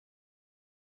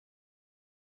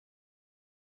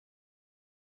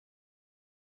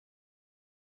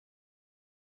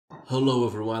Hello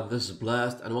everyone, this is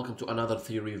Blast and welcome to another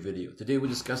theory video. Today we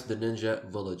discuss the ninja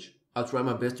village. I'll try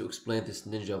my best to explain this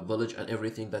ninja village and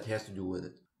everything that has to do with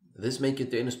it. This may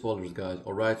contain spoilers guys,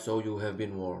 alright, so you have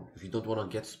been warned. If you don't want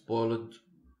to get spoiled,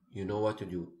 you know what to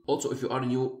do. Also, if you are a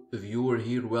new viewer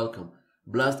here, welcome.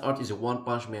 Blast Art is a One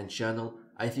Punch Man channel.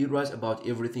 I theorize about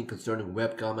everything concerning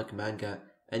webcomic, manga,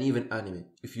 and even anime.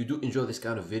 If you do enjoy this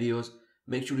kind of videos,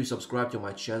 make sure you subscribe to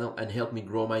my channel and help me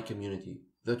grow my community.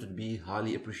 That would be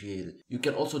highly appreciated. You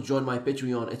can also join my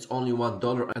Patreon, it's only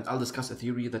 $1 and I'll discuss a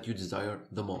theory that you desire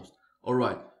the most.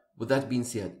 Alright, with that being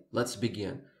said, let's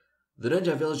begin. The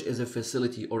Ninja Village is a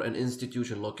facility or an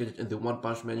institution located in the One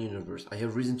Punch Man universe. I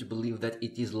have reason to believe that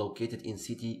it is located in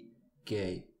City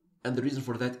K. And the reason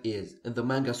for that is, in the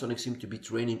manga Sonic seems to be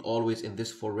training always in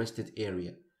this forested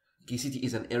area. Key City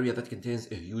is an area that contains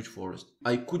a huge forest.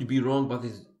 I could be wrong, but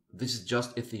this is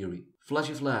just a theory.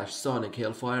 Flashy Flash, Sonic,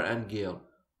 Hellfire and Gale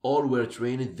all were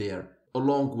trained there,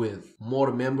 along with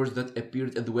more members that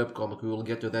appeared in the webcomic. We will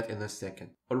get to that in a second.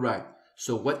 Alright,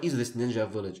 so what is this ninja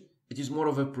village? It is more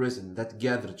of a prison that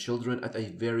gathered children at a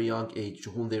very young age to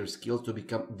hone their skills to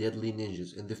become deadly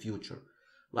ninjas in the future.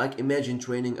 Like imagine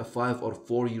training a 5 or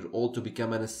 4-year-old to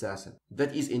become an assassin.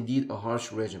 That is indeed a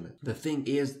harsh regimen. The thing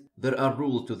is, there are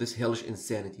rules to this hellish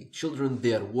insanity. Children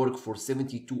there work for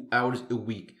 72 hours a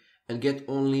week and get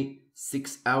only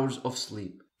 6 hours of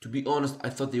sleep. To be honest,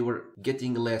 I thought they were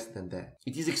getting less than that.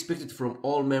 It is expected from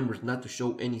all members not to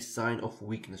show any sign of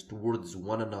weakness towards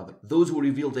one another. Those who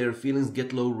reveal their feelings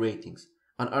get low ratings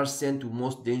and are sent to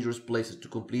most dangerous places to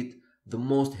complete the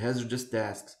most hazardous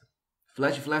tasks.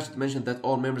 Flashy Flash did mention that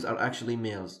all members are actually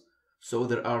males, so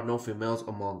there are no females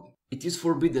among them. It is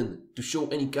forbidden to show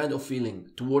any kind of feeling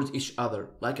towards each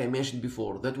other. Like I mentioned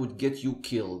before, that would get you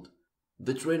killed.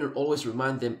 The trainer always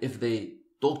reminds them if they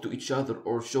talk to each other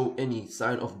or show any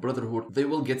sign of brotherhood, they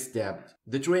will get stabbed.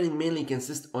 The training mainly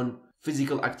consists on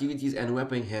physical activities and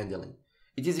weapon handling.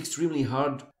 It is extremely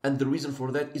hard, and the reason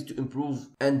for that is to improve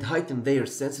and heighten their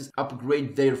senses,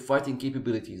 upgrade their fighting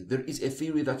capabilities. There is a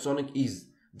theory that Sonic is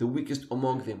the weakest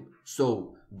among them,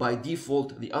 so by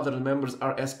default the other members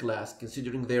are S-class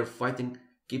considering their fighting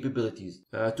capabilities.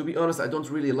 To be honest, I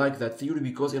don't really like that theory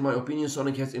because in my opinion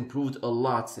Sonic has improved a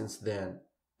lot since then.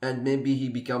 And maybe he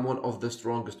became one of the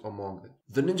strongest among them.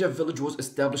 The Ninja Village was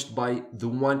established by the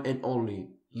one and only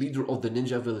leader of the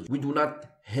Ninja Village. We do not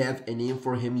have a name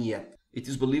for him yet. It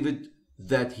is believed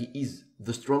that he is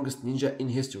the strongest ninja in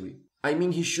history. I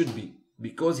mean, he should be,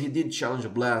 because he did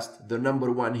challenge Blast, the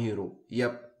 #1 hero.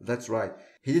 Yep, that's right.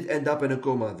 He did end up in a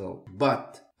coma though.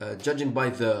 But judging by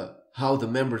how the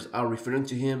members are referring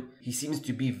to him, he seems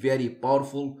to be very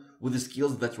powerful with the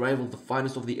skills that rival the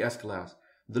finest of the S-class.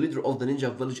 The leader of the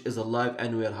Ninja Village is alive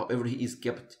and well, however he is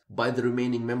kept by the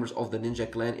remaining members of the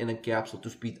Ninja Clan in a capsule to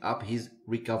speed up his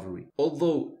recovery.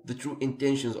 Although the true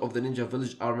intentions of the Ninja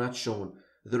Village are not shown,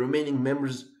 the remaining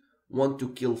members want to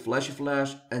kill Flashy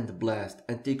Flash and Blast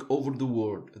and take over the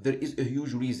world. There is a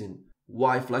huge reason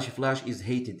why Flashy Flash is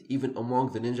hated even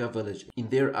among the Ninja Village. In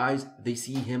their eyes, they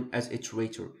see him as a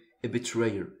traitor, a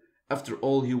betrayer. After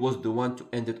all, he was the one to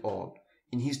end it all.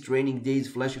 In his training days,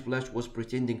 Flashy Flash was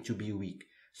pretending to be weak,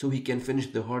 so he can finish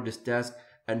the hardest task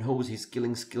and hose his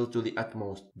killing skill to the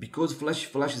utmost. Because Flashy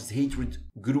Flash's hatred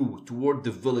grew toward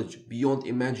the village beyond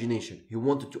imagination, he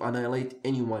wanted to annihilate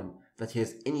anyone that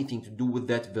has anything to do with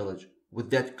that village, with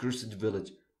that cursed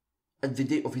village. At the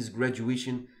day of his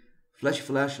graduation, Flashy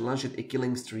Flash launched a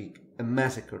killing streak, a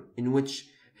massacre, in which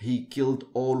he killed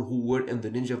all who were in the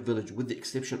Ninja Village with the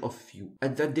exception of few.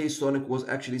 At that day, Sonic was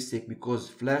actually sick because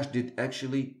Flash did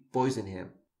actually poison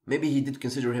him. Maybe he did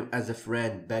consider him as a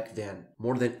friend back then,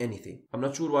 more than anything. I'm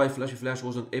not sure why Flashy Flash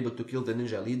wasn't able to kill the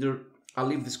ninja leader. I'll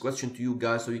leave this question to you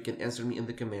guys so you can answer me in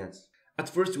the comments. At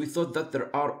first we thought that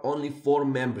there are only 4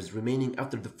 members remaining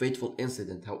after the fateful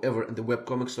incident. However, in the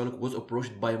webcomic Sonic was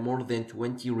approached by more than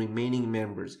 20 remaining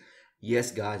members.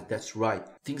 Yes guys, that's right.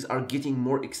 Things are getting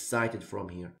more excited from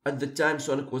here. At the time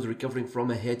Sonic was recovering from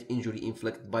a head injury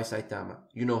inflicted by Saitama.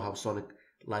 You know how Sonic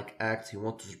acts, he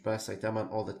wants to surpass Saitama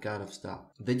and all that kind of stuff.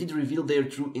 They did reveal their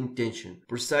true intention.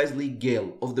 Precisely,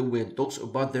 Gale of the Wind talks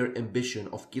about their ambition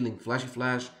of killing Flashy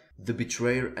Flash, the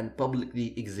betrayer, and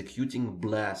publicly executing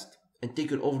Blast and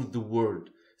taking over the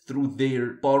world through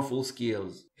their powerful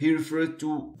skills. He referred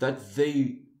to that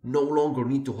they no longer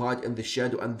need to hide in the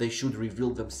shadow and they should reveal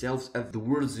themselves as the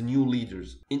world's new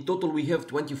leaders. In total we have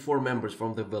 24 members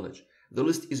from the village. The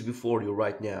list is before you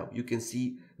right now. You can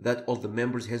see that all the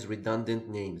members has redundant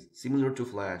names, similar to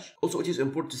Flash. Also, it is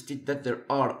important to state that there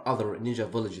are other ninja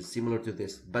villages similar to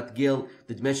this, but Gale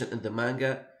did mention in the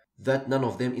manga that none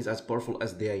of them is as powerful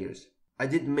as theirs. I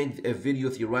did make a video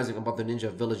theorizing about the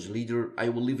Ninja Village leader. I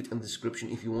will leave it in the description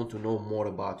if you want to know more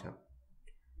about him.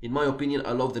 In my opinion,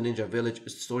 I love the Ninja Village.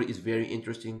 Its story is very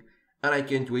interesting and I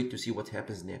can't wait to see what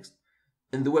happens next.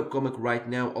 In the webcomic right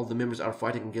now, all the members are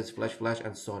fighting against Flash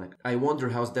and Sonic. I wonder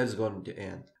how that is going to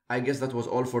end. I guess that was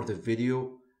all for the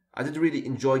video. I did really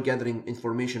enjoy gathering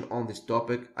information on this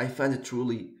topic. I found it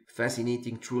truly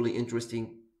fascinating, truly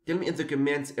interesting. Tell me in the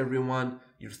comments, everyone,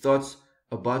 your thoughts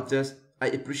about this. I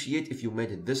appreciate if you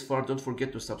made it this far. Don't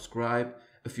forget to subscribe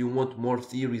if you want more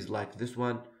theories like this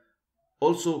one.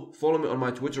 Also, follow me on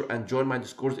my Twitter and join my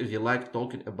Discord if you like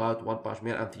talking about One Punch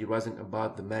Man and theorizing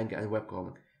about the manga and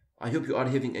webcomic. I hope you are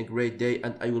having a great day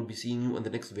and I will be seeing you in the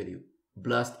next video.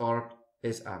 Blast Art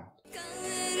is out.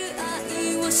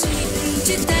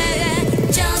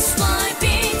 Just like